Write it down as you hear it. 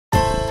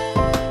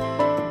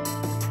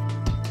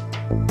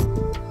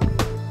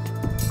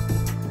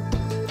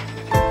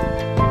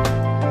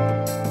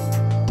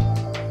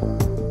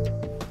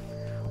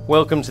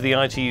Welcome to the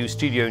ITU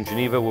studio in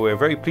Geneva, where we're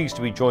very pleased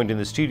to be joined in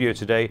the studio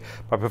today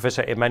by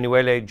Professor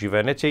Emanuele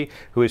Giovannetti,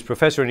 who is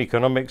Professor in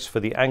Economics for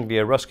the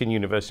Anglia Ruskin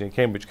University in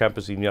Cambridge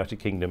campus in the United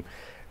Kingdom.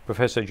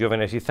 Professor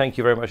Giovannetti, thank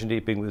you very much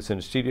indeed for being with us in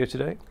the studio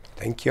today.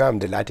 Thank you, I'm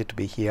delighted to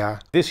be here.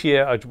 This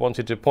year I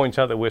wanted to point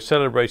out that we're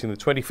celebrating the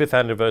 25th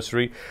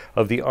anniversary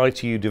of the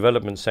ITU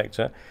development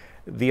sector.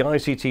 The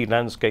ICT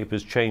landscape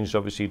has changed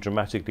obviously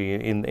dramatically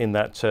in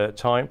that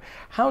time.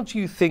 How do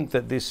you think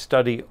that this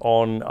study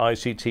on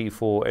ICT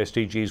for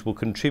SDGs will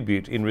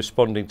contribute in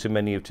responding to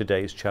many of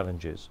today's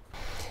challenges?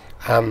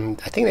 I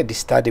think that this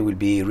study will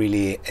be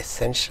really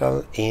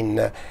essential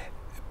in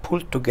pull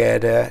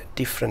together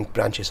different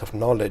branches of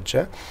knowledge,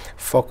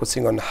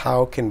 focusing on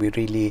how can we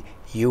really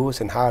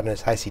use and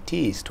harness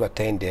ICTs to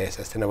attain the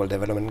Sustainable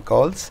Development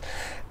Goals.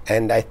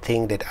 And I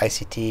think that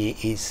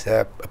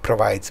ICT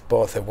provides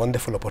both a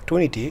wonderful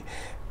opportunity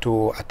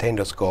to attain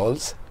those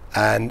goals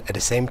and at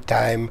the same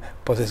time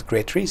poses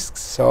great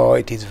risks. So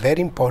it is very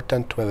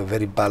important to have a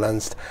very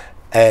balanced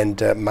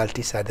and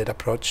multi-sided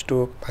approach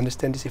to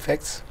understand these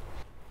effects.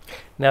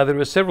 Now, there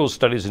are several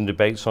studies and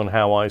debates on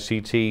how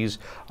ICTs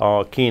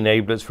are key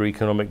enablers for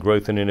economic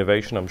growth and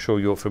innovation. I'm sure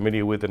you're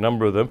familiar with a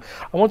number of them.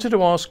 I wanted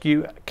to ask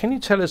you, can you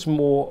tell us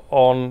more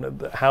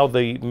on how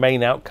the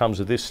main outcomes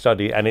of this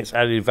study and its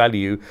added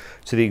value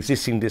to the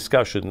existing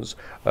discussions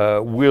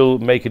will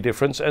make a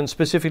difference, and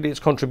specifically its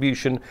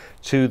contribution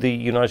to the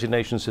United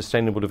Nations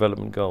Sustainable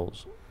Development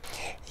Goals?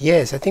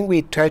 Yes, I think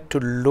we try to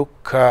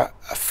look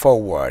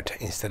forward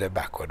instead of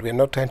backward. We're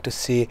not trying to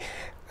see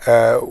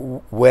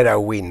where are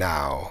we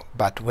now,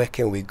 but where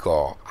can we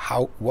go?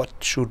 What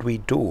should we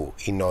do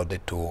in order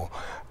to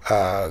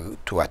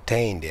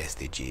attain the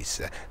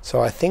SDGs?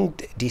 So I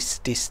think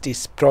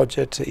this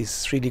project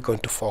is really going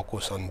to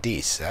focus on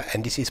this,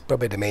 and this is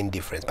probably the main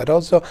difference. But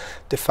also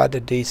the fact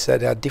that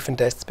there are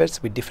different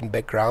experts with different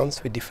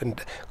backgrounds, with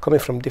coming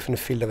from different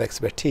field of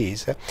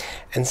expertise,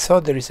 and so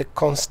there is a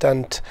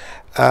constant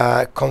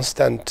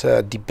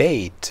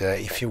debate,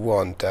 if you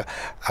want,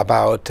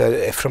 about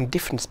from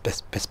different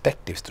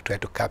perspectives to try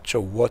to capture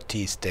what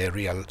is the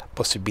real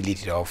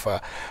possibility of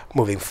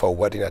moving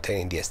forward in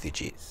attaining the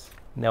SDGs.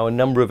 Now, a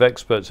number of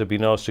experts have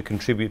been asked to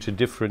contribute to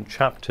different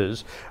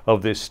chapters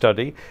of this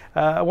study.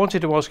 I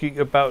wanted to ask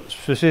you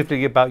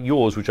specifically about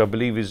yours, which I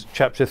believe is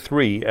chapter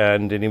 3,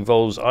 and it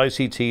involves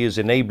ICT as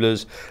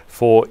enablers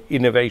for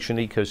innovation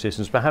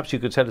ecosystems. Perhaps you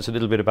could tell us a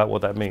little bit about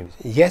what that means.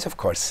 Yes, of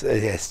course.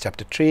 Yes,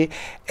 chapter 3.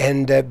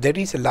 And there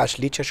is a large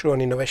literature on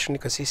innovation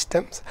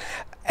ecosystems,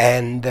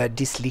 and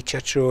this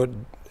literature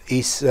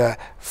is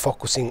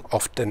focusing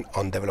often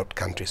on developed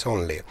countries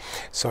only.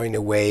 So in a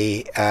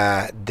way,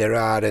 there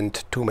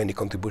aren't too many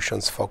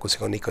contributions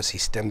focusing on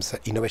ecosystems,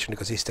 innovation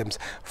ecosystems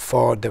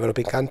for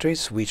developing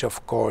countries, which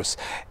of course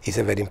is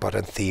a very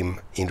important theme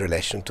in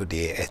relation to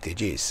the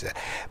SDGs.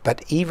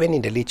 But even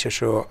in the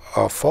literature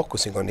of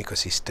focusing on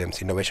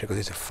ecosystems, innovation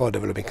ecosystems for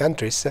developing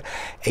countries,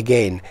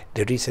 again,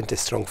 there isn't a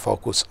strong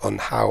focus on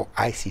how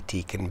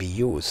ICT can be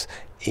used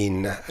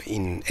in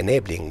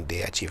enabling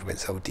the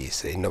achievements of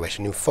this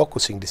innovation, in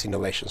focusing these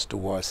innovations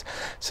towards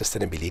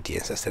sustainability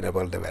and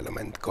sustainable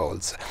development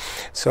goals.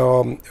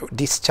 So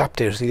this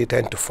chapter is really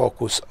trying to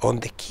focus on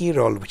the key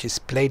role which is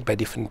played by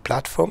different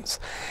platforms,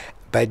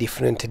 by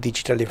different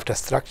digital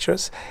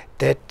infrastructures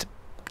that,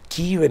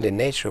 given the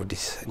nature of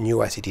these new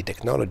ICT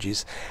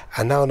technologies,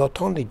 are now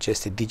not only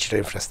just a digital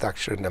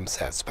infrastructure in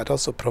themselves, but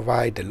also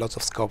provide a lot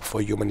of scope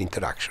for human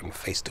interaction,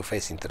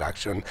 face-to-face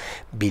interaction,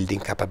 building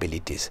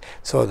capabilities.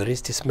 So there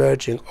is this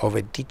merging of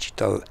a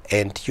digital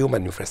and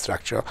human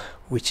infrastructure,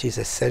 which is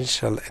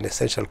an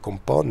essential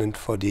component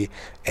for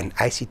an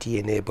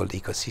ICT-enabled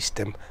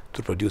ecosystem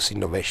to produce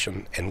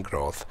innovation and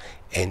growth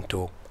and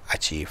to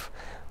achieve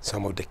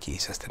some of the key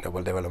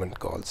sustainable development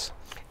goals.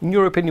 In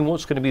your opinion,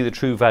 what's going to be the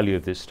true value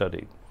of this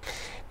study?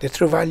 The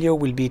true value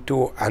will be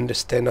to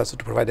understand, also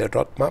to provide a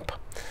roadmap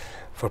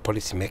for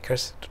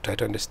policymakers to try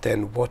to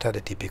understand what are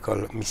the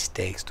typical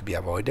mistakes to be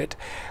avoided,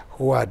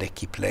 who are the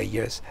key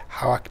players,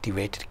 how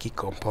activate the key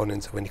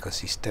components of an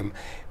ecosystem,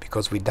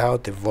 because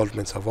without the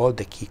involvement of all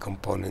the key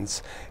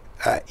components,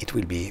 it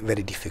will be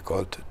very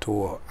difficult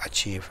to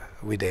achieve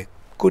with a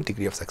good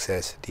degree of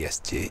success the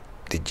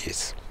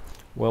SDGs.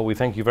 Well, we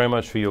thank you very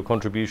much for your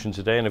contribution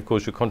today, and of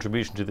course your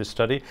contribution to this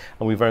study,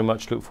 and we very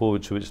much look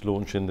forward to its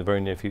launch in the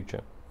very near future.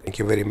 Thank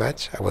you very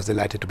much. I was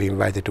delighted to be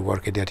invited to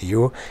work at the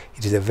ITU.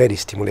 It is a very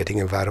stimulating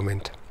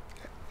environment,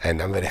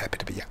 and I'm very happy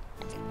to be here.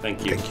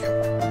 Thank you.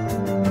 Thank you.